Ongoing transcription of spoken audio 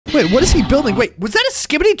Wait, what is he building? Wait, was that a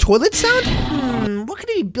Skibidi toilet sound? What could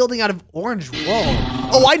he be building out of orange roll?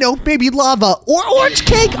 Oh, I know. Maybe lava or orange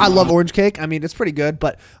cake. I love orange cake. I mean, it's pretty good,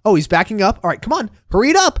 but oh, he's backing up. All right, come on.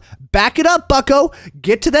 Hurry it up. Back it up, bucko.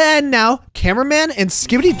 Get to the end now. Cameraman and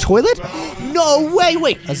Skibidi toilet? No way.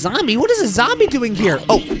 Wait, a zombie? What is a zombie doing here?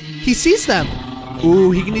 Oh, he sees them.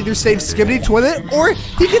 Ooh, he can either save Skibidi toilet or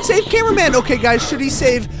he can save Cameraman. Okay, guys, should he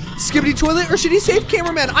save Skibidi toilet or should he save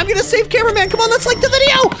Cameraman? I'm gonna save Cameraman. Come on, let's like the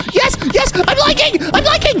video. Yes, yes, I'm liking.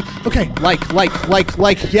 Okay,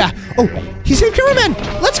 like, yeah. Oh, he saved Cameraman.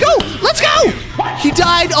 Let's go. He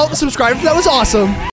died. Oh, subscribe. That was awesome.